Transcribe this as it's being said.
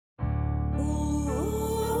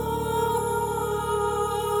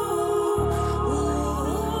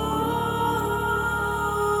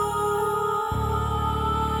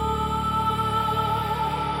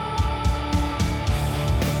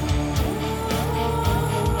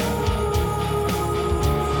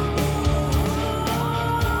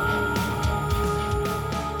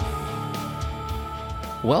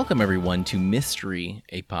Welcome, everyone, to Mystery,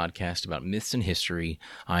 a podcast about myths and history.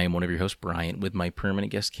 I am one of your hosts, Bryant, with my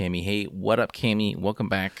permanent guest, Cammie. Hey, what up, Cammie? Welcome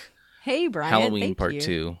back. Hey, Bryant. Halloween Thank Part you.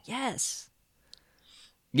 2. Yes.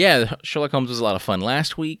 Yeah, Sherlock Holmes was a lot of fun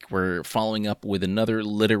last week. We're following up with another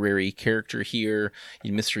literary character here.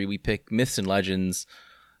 In Mystery, we pick myths and legends.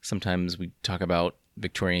 Sometimes we talk about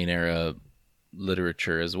Victorian-era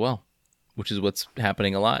literature as well, which is what's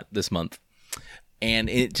happening a lot this month. And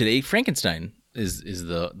today, Frankenstein is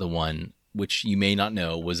the one, which you may not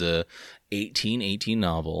know was a 1818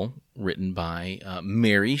 novel written by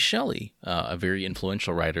Mary Shelley, a very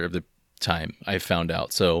influential writer of the time, I found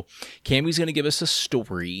out. So Cammie's going to give us a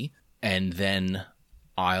story, and then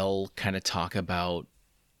I'll kind of talk about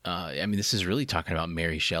this is really talking about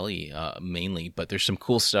Mary Shelley mainly, but there's some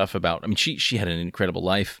cool stuff about, she had an incredible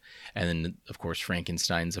life, and then, of course,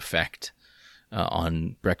 Frankenstein's effect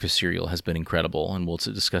on breakfast cereal has been incredible, and we'll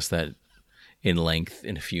discuss that in length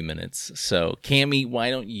in a few minutes. So, Cammie,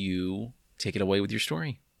 why don't you take it away with your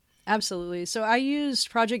story? Absolutely. So I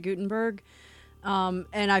used Project Gutenberg, and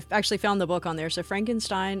I've actually found the book on there. So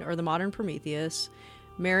Frankenstein, or the Modern Prometheus,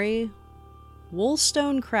 Mary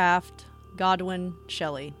Wollstonecraft Godwin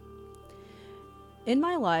Shelley. In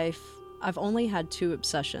my life, I've only had two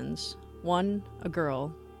obsessions. One, a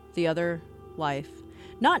girl. The other, life.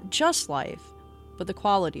 Not just life, but the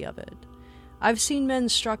quality of it. I've seen men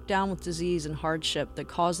struck down with disease and hardship that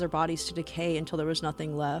caused their bodies to decay until there was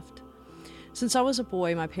nothing left. Since I was a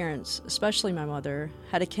boy, my parents, especially my mother,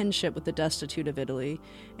 had a kinship with the destitute of Italy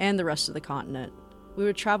and the rest of the continent. We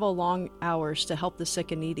would travel long hours to help the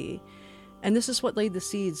sick and needy, and this is what laid the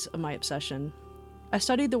seeds of my obsession. I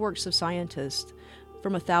studied the works of scientists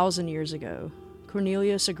from 1,000 years ago,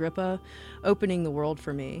 Cornelius Agrippa opening the world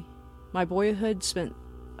for me. My boyhood spent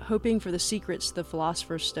hoping for the secrets to the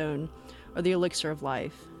Philosopher's Stone or the elixir of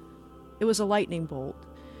life. It was a lightning bolt,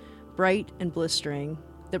 bright and blistering,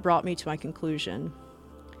 that brought me to my conclusion.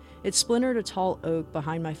 It splintered a tall oak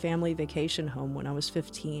behind my family vacation home when I was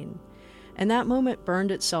 15, and that moment burned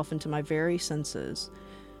itself into my very senses,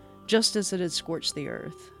 just as it had scorched the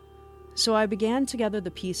earth. So I began to gather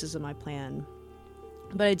the pieces of my plan,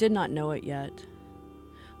 but I did not know it yet.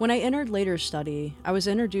 When I entered later study, I was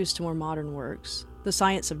introduced to more modern works, the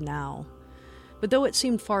science of now. But though it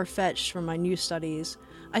seemed far-fetched from my new studies,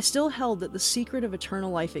 I still held that the secret of eternal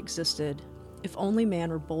life existed, if only man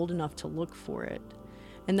were bold enough to look for it.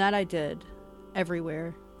 And that I did,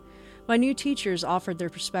 everywhere. My new teachers offered their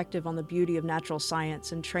perspective on the beauty of natural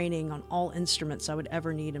science and training on all instruments I would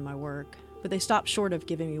ever need in my work, but they stopped short of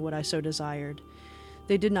giving me what I so desired.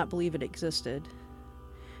 They did not believe it existed.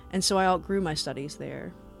 And so I outgrew my studies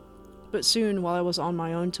there. But soon, while I was on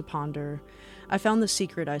my own to ponder, I found the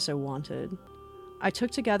secret I so wanted. I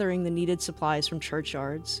took to gathering the needed supplies from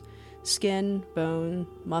churchyards: skin, bone,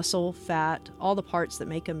 muscle, fat, all the parts that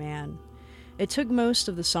make a man. It took most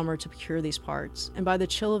of the summer to procure these parts, and by the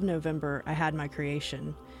chill of November I had my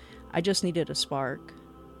creation. I just needed a spark.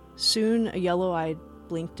 Soon a yellow-eyed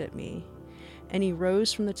blinked at me, and he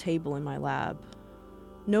rose from the table in my lab.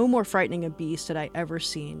 No more frightening a beast had I ever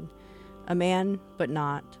seen. A man, but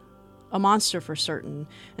not. A monster for certain,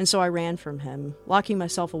 and so I ran from him, locking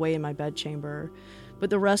myself away in my bedchamber. But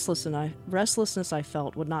the restlessness I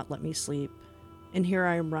felt would not let me sleep, and here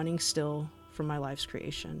I am running still from my life's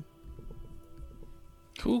creation.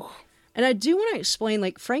 Cool. And I do want to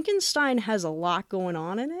explain, Frankenstein has a lot going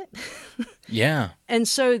on in it. Yeah. And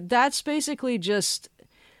so that's basically just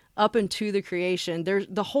up into the creation. There's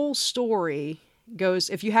the whole story goes,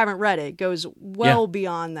 if you haven't read it, goes well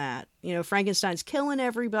beyond that. You know, Frankenstein's killing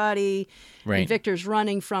everybody, right, and Victor's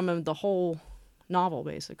running from him, the whole novel,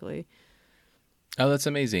 basically. Oh, that's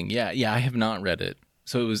amazing. Yeah, I have not read it.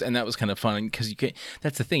 So that was kind of fun, because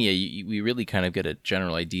that's the thing. Yeah, we really kind of get a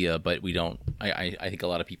general idea, but we don't, I think a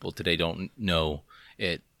lot of people today don't know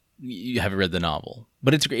it. You haven't read the novel,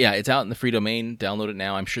 but it's great. Yeah, it's out in the free domain. Download it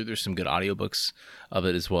now. I'm sure there's some good audiobooks of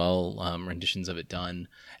it as well, renditions of it done,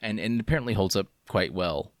 and apparently holds up quite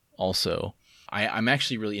well also. I'm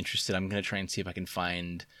actually really interested. I'm going to try and see if I can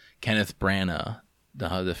find Kenneth Branagh,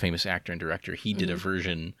 the famous actor and director. He did a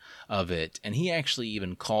version of it, and he actually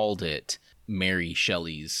even called it Mary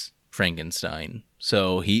Shelley's Frankenstein.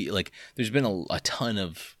 So there's been a ton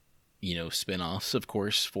of, spin-offs, of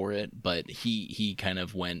course, for it, but he kind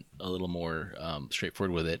of went a little more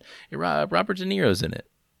straightforward with it. Robert De Niro's in it.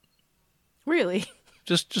 Really?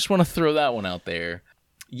 Just want to throw that one out there.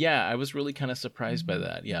 Yeah, I was really kind of surprised by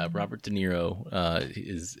that. Yeah, Robert De Niro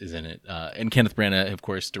is in it, and Kenneth Branagh, of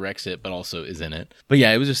course, directs it, but also is in it. But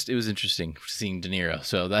yeah, it was interesting seeing De Niro.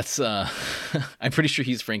 So that's I'm pretty sure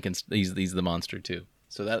he's Frankenstein. He's the monster too.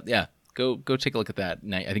 So that, yeah, Go take a look at that.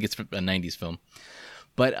 I think it's a 90s film.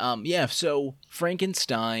 But yeah, so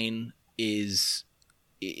Frankenstein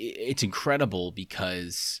it's incredible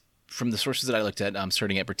because from the sources that I looked at,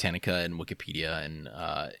 starting at Britannica and Wikipedia, and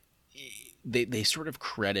they sort of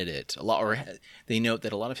credit it a lot, or they note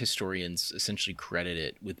that a lot of historians essentially credit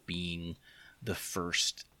it with being the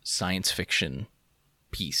first science fiction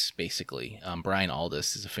piece, basically. Brian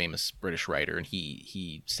Aldiss is a famous British writer, and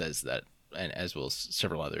he says that, and as well as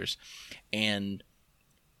several others, and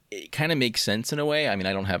it kind of makes sense in a way. I mean,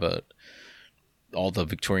 I don't have all the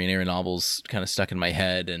Victorian era novels kind of stuck in my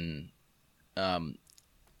head, and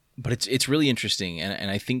but it's really interesting,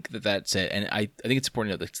 and I think that's it. And I think it's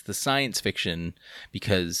important that it's the science fiction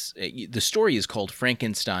because the story is called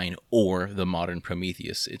Frankenstein or the Modern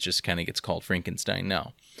Prometheus. It just kind of gets called Frankenstein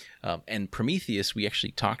now. And Prometheus, we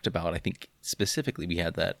actually talked about, I think specifically we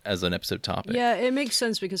had that as an episode topic. Yeah, it makes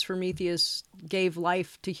sense because Prometheus gave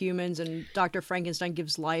life to humans and Dr. Frankenstein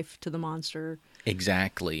gives life to the monster.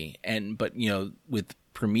 Exactly. But with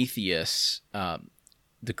Prometheus,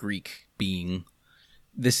 the Greek being,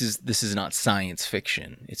 this is not science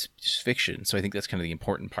fiction. It's just fiction. So I think that's kind of the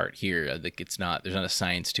important part here. Like there's not a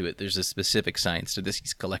science to it. There's a specific science to this.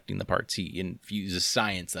 He's collecting the parts. He infuses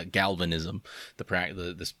science, galvanism,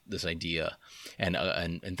 this idea,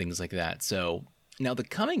 and things like that. So now the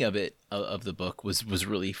coming of it of the book was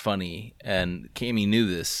really funny. And Kami knew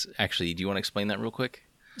this actually. Do you want to explain that real quick?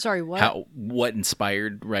 Sorry, what? What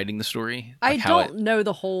inspired writing the story? I don't know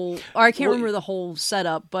the whole, or I can't remember the whole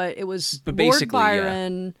setup, but it was Lord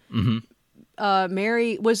Byron,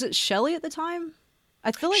 Mary. Was it Shelley at the time?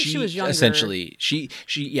 I feel like she was younger. Essentially, she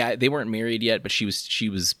they weren't married yet, but she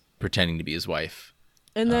was pretending to be his wife.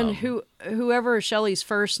 And then whoever Shelley's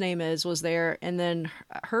first name was there, and then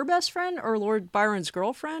her best friend or Lord Byron's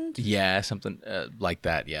girlfriend. Yeah, something like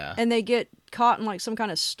that. Yeah. And they get caught in like some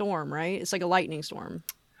kind of storm, right? It's like a lightning storm.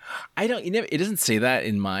 It doesn't say that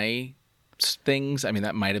in my things. I mean,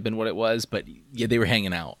 that might have been what it was, but yeah, they were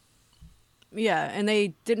hanging out. Yeah, and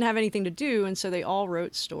they didn't have anything to do, and so they all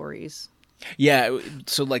wrote stories. Yeah,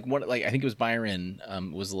 so I think it was Byron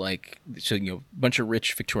was like, so a bunch of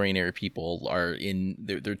rich Victorian era people are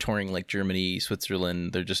they're touring like Germany,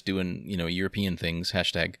 Switzerland, they're just doing European things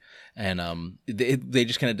 #, and they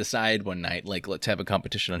just kind of decide one night like, let's have a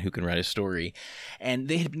competition on who can write a story, and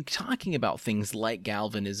they had been talking about things like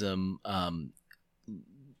galvanism,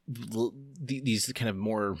 these kind of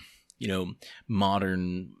more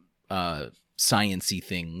modern science-y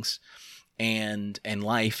things. And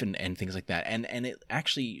life and things like that, and it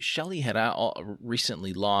actually, Shelley had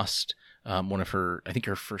recently lost one of her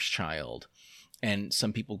first child, and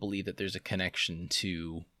some people believe that there's a connection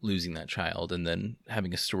to losing that child and then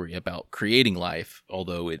having a story about creating life,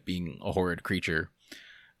 although it being a horrid creature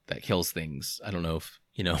that kills things. I don't know if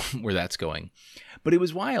where that's going, but it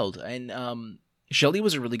was wild. And Shelley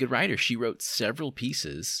was a really good writer. She wrote several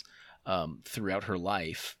pieces throughout her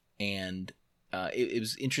life, and it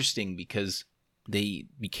was interesting because they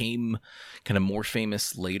became kind of more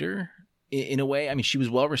famous later in a way. I mean, she was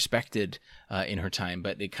well respected in her time,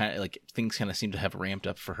 but it kind of like things kind of seemed to have ramped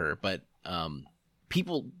up for her. But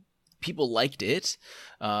people liked it.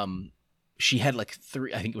 She had like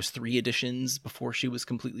three editions before she was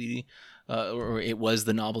completely, or it was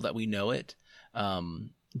the novel that we know it.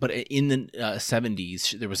 But in the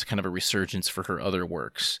 70s, there was kind of a resurgence for her other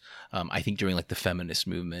works. I think during like the feminist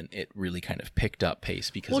movement, it really kind of picked up pace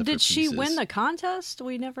because of her did she pieces. win the contest?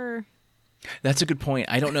 We never... That's a good point.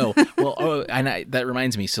 I don't know. Well, that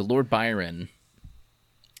reminds me. So Lord Byron,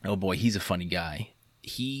 oh boy, he's a funny guy.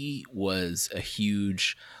 He was a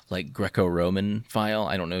huge like Greco-Roman file.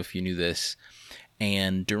 I don't know if you knew this.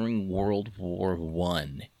 And during World War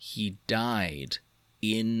I, he died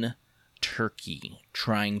in Turkey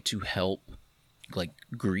trying to help like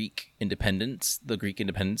the Greek independence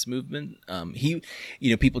movement.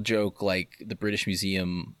 People joke like the British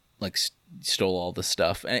Museum like stole all the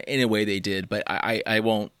stuff. In a way they did, but I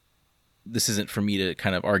won't, this isn't for me to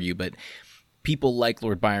kind of argue, but people like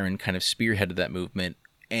Lord Byron kind of spearheaded that movement.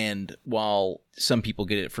 And while some people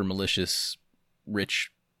get it for malicious,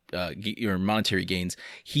 rich or monetary gains,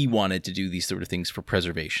 he wanted to do these sort of things for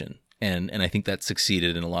preservation. And I think that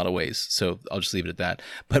succeeded in a lot of ways. So I'll just leave it at that.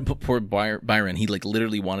 But poor Byron, he like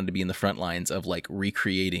literally wanted to be in the front lines of like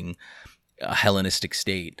recreating a Hellenistic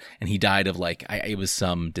state. And he died of like, it was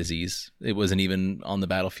some disease. It wasn't even on the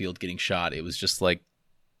battlefield getting shot. It was just like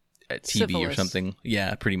a TB syphilis or something.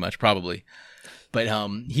 Yeah, pretty much, probably. But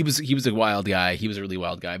he was a wild guy. He was a really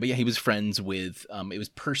wild guy. But yeah, he was friends with, it was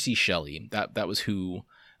Percy Shelley. That was who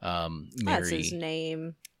That's his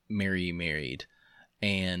name. Mary married.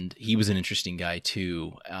 and he was an interesting guy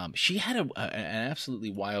too. She had an absolutely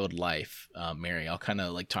wild life, Mary. I'll kind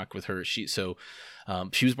of like talk with her. She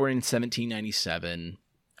was born in 1797.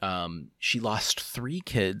 She lost 3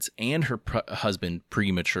 kids and her husband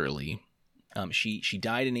prematurely. She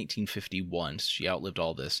died in 1851. So she outlived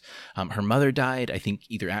all this. Her mother died, I think,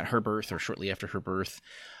 either at her birth or shortly after her birth.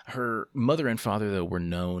 Her mother and father, though, were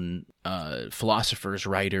known philosophers,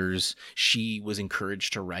 writers. She was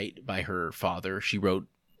encouraged to write by her father. She wrote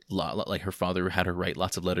like her father had her write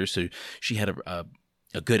lots of letters. So she had a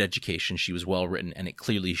good education. She was well written, and it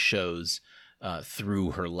clearly shows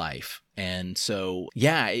through her life. And so,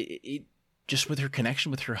 yeah, it just with her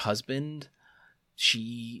connection with her husband.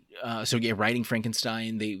 Writing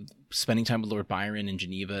Frankenstein, they spending time with Lord Byron in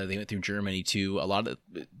Geneva. They went through Germany too. A lot of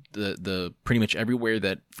the pretty much everywhere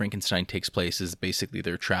that Frankenstein takes place is basically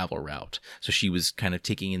their travel route. So she was kind of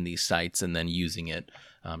taking in these sites and then using it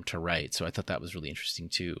to write. So I thought that was really interesting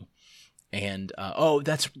too. And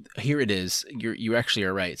here it is. You actually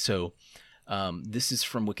are right. So this is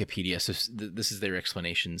from Wikipedia. So this is their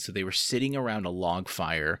explanation. So they were sitting around a log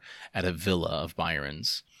fire at a villa of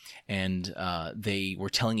Byron's. And they were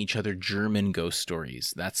telling each other German ghost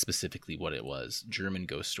stories. That's specifically what it was, German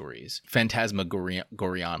ghost stories.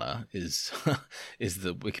 Phantasmagoriana is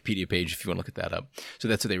the Wikipedia page if you want to look at that up. So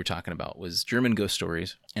that's what they were talking about, was German ghost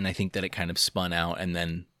stories. And I think that it kind of spun out and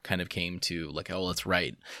then kind of came to like, oh, let's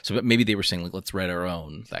write. So maybe they were saying like, let's write our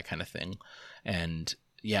own, that kind of thing. And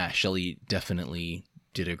yeah, Shelley definitely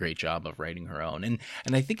did a great job of writing her own. And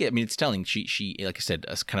I think, I mean, it's telling. She like I said,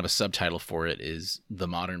 kind of a subtitle for it is The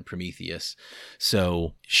Modern Prometheus.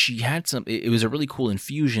 So she had it was a really cool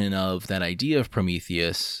infusion of that idea of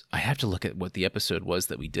Prometheus. I have to look at what the episode was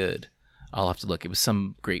that we did. I'll have to look. It was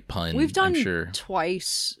some great pun. We've done I'm sure.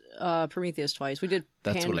 twice, Prometheus twice. We did.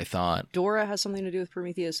 That's what I thought. Dora has something to do with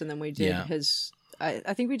Prometheus, and then we did his.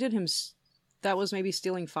 I think we did him. That was maybe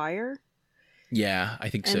Stealing Fire. Yeah, I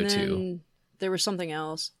think so too. There was something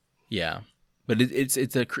else. Yeah, but it's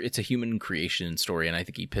a human creation story, and I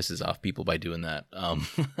think he pisses off people by doing that,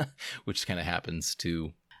 which kind of happens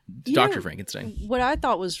to Dr. Frankenstein. What I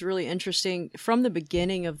thought was really interesting from the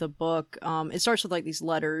beginning of the book, it starts with like these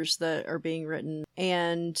letters that are being written,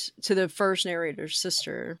 and to the first narrator's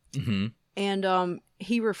sister, and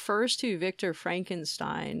he refers to Victor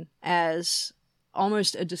Frankenstein as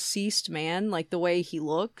almost a deceased man, like the way he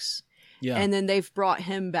looks. Yeah, and then they've brought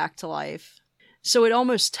him back to life. So it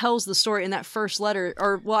almost tells the story in that first letter,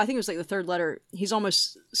 or well, I think it was like the third letter. She's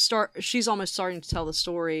almost starting to tell the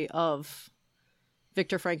story of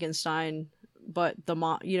Victor Frankenstein, but as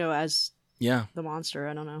the monster.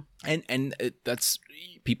 I don't know. And that's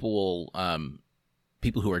people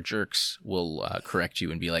who are jerks will correct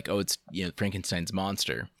you and be like, oh, it's Frankenstein's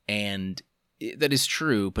monster, and that is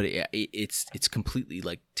true, but it's completely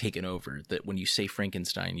like taken over. That when you say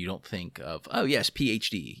Frankenstein, you don't think of, oh yes,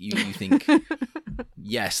 PhD. You think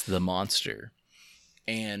yes, the monster,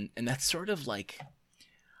 and that's sort of like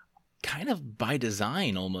kind of by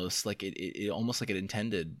design, almost like it almost like it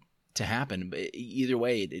intended to happen. But either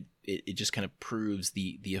way, it just kind of proves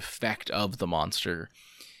the effect of the monster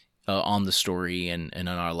on the story and on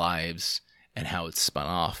our lives and how it's spun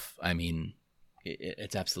off. I mean,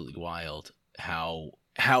 it's absolutely wild how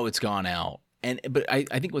it's gone out. But I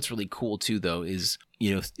think what's really cool too, though, is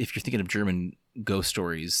if you're thinking of German ghost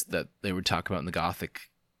stories that they would talk about in the Gothic,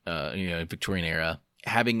 Victorian era,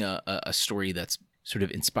 having a story that's sort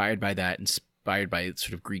of inspired by that, inspired by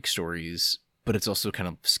sort of Greek stories, but it's also kind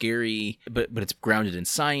of scary, but it's grounded in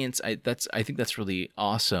science. I think that's really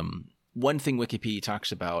awesome. One thing Wikipedia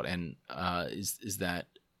talks about is that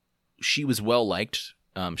she was well liked.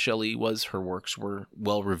 Shelley was. Her works were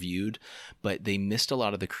well reviewed, but they missed a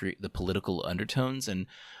lot of the political undertones. And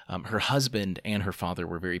her husband and her father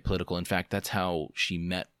were very political. In fact, that's how she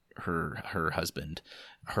met her husband.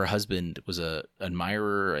 Her husband was a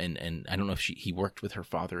admirer, and I don't know if he worked with her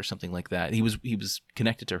father or something like that. He was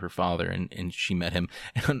connected to her father, and she met him.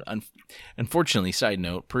 And unfortunately, side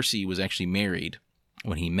note, Percy was actually married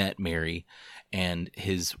when he met Mary, and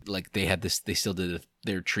they still did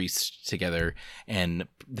their tryst together, and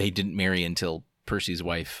they didn't marry until Percy's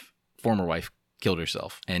former wife killed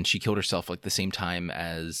herself, and she killed herself like the same time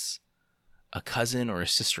as a cousin or a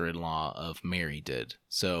sister-in-law of Mary did.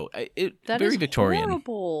 So that very Victorian.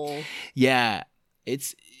 Horrible. Yeah,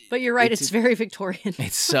 But you're right. It's very Victorian.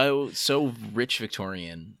 It's so rich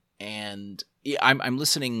Victorian, and I'm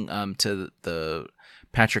listening to the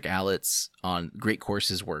Patrick Allitz on Great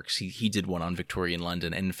Courses works. He did one on Victorian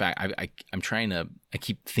London, and in fact, I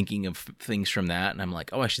keep thinking of things from that, and I'm like,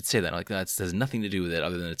 oh, I should say that. Like that has nothing to do with it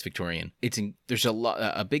other than it's Victorian. There's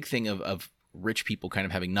a big thing of rich people kind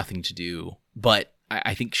of having nothing to do, but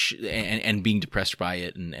I think and being depressed by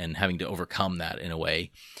it and having to overcome that in a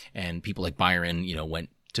way. And people like Byron, went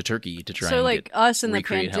to Turkey to try So and like us in the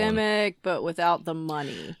recreate Helen. pandemic, but without the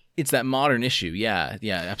money. It's that modern issue. Yeah,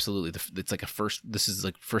 absolutely. It's like this is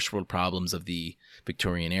like first world problems of the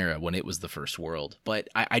Victorian era when it was the first world. But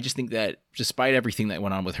I just think that despite everything that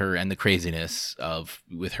went on with her and the craziness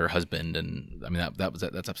with her husband, and I mean,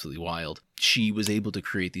 that's absolutely wild. She was able to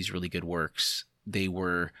create these really good works. They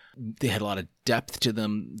had a lot of depth to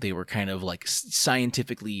them. They were kind of like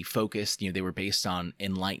scientifically focused. They were based on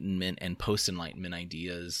Enlightenment and post-Enlightenment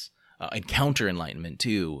ideas. And counter-Enlightenment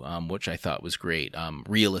too, which I thought was great.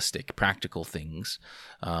 Realistic, practical things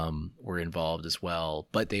were involved as well.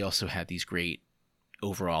 But they also had these great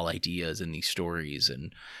overall ideas in these stories.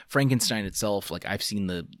 And Frankenstein itself, like I've seen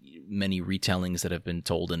the many retellings that have been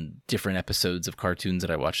told in different episodes of cartoons that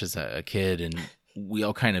I watched as a kid, and we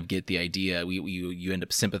all kind of get the idea. You end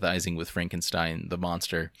up sympathizing with Frankenstein, the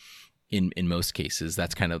monster. In most cases,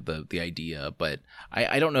 that's kind of the idea. But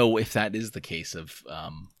I don't know if that is the case of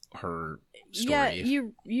her story. Yeah,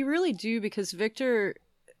 you really do, because Victor,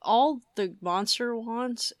 all the monster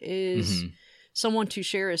wants is someone to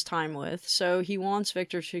share his time with. So he wants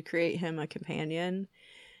Victor to create him a companion,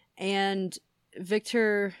 and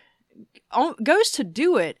Victor goes to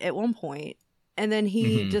do it at one point, and then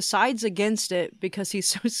he decides against it because he's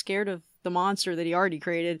so scared of the monster that he already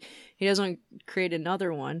created. He doesn't create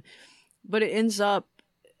another one, but it ends up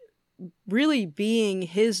really being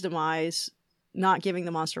his demise, not giving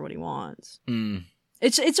the monster what he wants.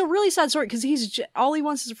 It's a really sad story because all he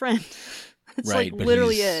wants is a friend. It's right, like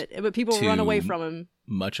literally it. But people run away from him.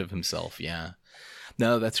 Much of himself, yeah.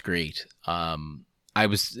 No, that's great. I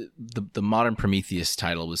was the modern Prometheus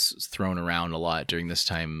title was thrown around a lot during this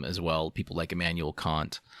time as well. People like Immanuel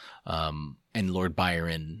Kant and Lord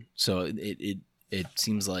Byron. So it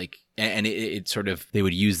seems like, and it sort of, they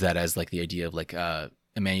would use that as like the idea of like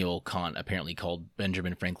Immanuel Kant apparently called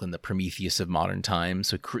Benjamin Franklin the Prometheus of modern times,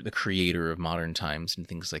 so the creator of modern times and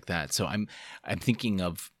things like that. So I'm thinking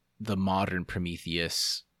of the modern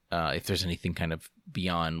Prometheus, if there's anything kind of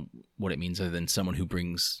beyond what it means other than someone who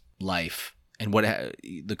brings life, and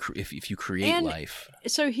if you create life.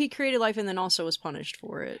 So he created life and then also was punished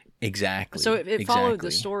for it. Exactly. So it followed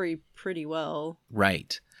the story pretty well.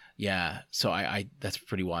 Right. Yeah. So I that's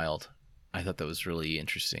pretty wild. I thought that was really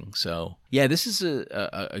interesting. So yeah, this is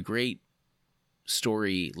a great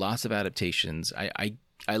story. Lots of adaptations. I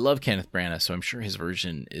love Kenneth Branagh, so I'm sure his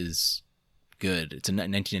version is good. It's a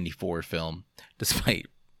 1994 film, despite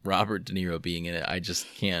Robert De Niro being in it. I just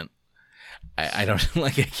can't. I don't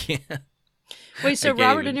like. I can't. Wait, so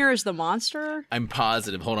Robert De Niro is the monster? I'm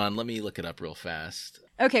positive. Hold on, let me look it up real fast.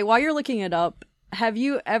 Okay, while you're looking it up, have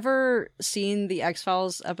you ever seen the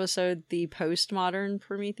X-Files episode, The Postmodern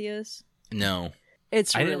Prometheus? No,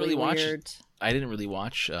 it's really weird. I didn't really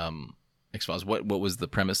watch X-Files. What was the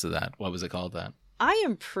premise of that? What was it called? That I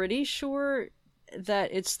am pretty sure that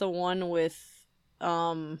it's the one with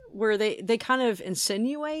where they kind of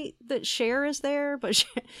insinuate that Cher is there, but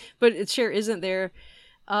Cher isn't there.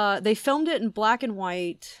 They filmed it in black and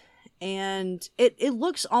white, and it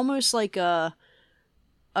looks almost like a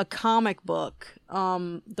comic book.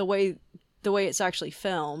 The way it's actually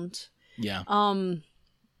filmed. Yeah.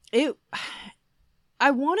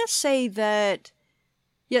 I want to say that,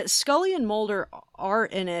 yeah, Scully and Mulder are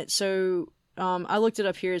in it. So I looked it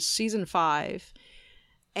up here. It's season 5,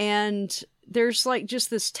 and there's like just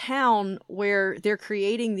this town where they're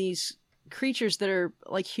creating these creatures that are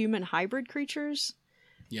like human hybrid creatures.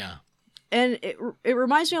 Yeah. And it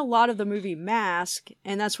reminds me a lot of the movie Mask,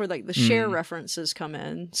 and that's where like the Cher references come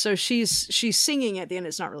in. So she's singing at the end.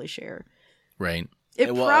 It's not really Cher. Right. It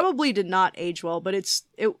probably did not age well, but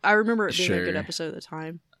I remember it being a good episode at the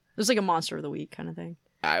time. It was like a Monster of the Week kind of thing.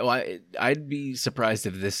 I'd be surprised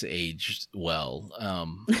if this aged well.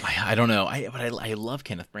 I don't know. But I love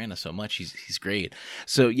Kenneth Branagh so much. He's great.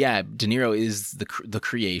 So yeah, De Niro is the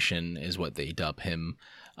creation, is what they dub him.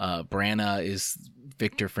 Branagh is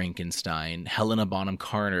Victor Frankenstein. Helena Bonham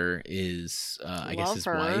Carter is I guess his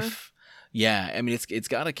wife. Yeah, I mean it's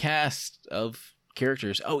got a cast of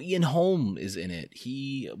characters. Oh, Ian Holm is in it.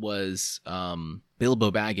 He was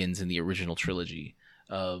Bilbo Baggins in the original trilogy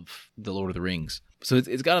of The Lord of the Rings. So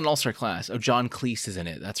it's got an all-star class. Oh, John Cleese is in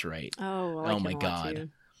it. That's right. Oh, I like him my a lot God. too.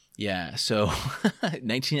 Yeah. So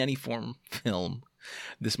 1994 film.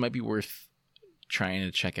 This might be worth trying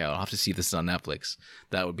to check out. I'll have to see if this is on Netflix.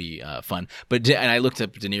 That would be fun. And I looked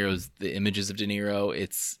up the images of De Niro.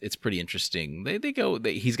 It's pretty interesting.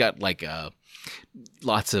 He's got like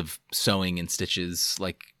lots of sewing and stitches,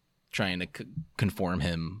 like trying to conform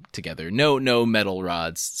him together. No metal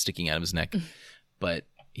rods sticking out of his neck, but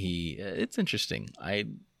it's interesting.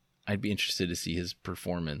 I'd be interested to see his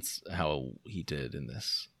performance, how he did in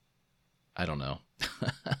this. I don't know.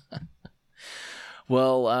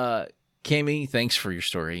 Well, Cami, thanks for your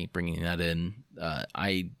story, bringing that in.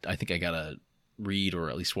 I think I gotta read or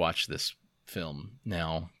at least watch this film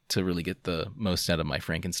now to really get the most out of my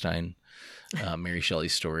Frankenstein, Mary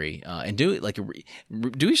Shelley's story, and do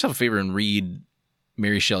yourself a favor and read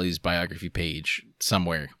Mary Shelley's biography page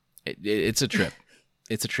somewhere. It's a trip.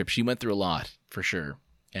 It's a trip. She went through a lot for sure,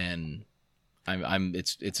 and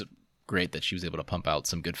it's great that she was able to pump out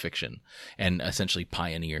some good fiction and essentially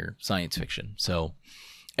pioneer science fiction. So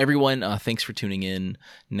everyone, thanks for tuning in.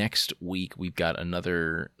 Next week, we've got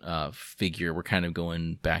another figure. We're kind of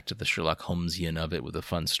going back to the Sherlock Holmesian of it with a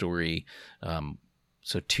fun story.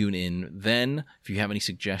 So tune in then. If you have any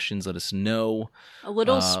suggestions, let us know. A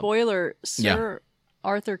little spoiler, Sir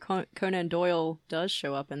Arthur Conan Doyle does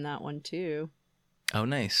show up in that one too. Oh,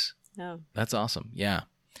 nice. Yeah. That's awesome. Yeah.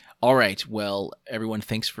 All right. Well, everyone,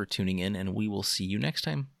 thanks for tuning in, and we will see you next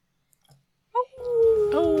time.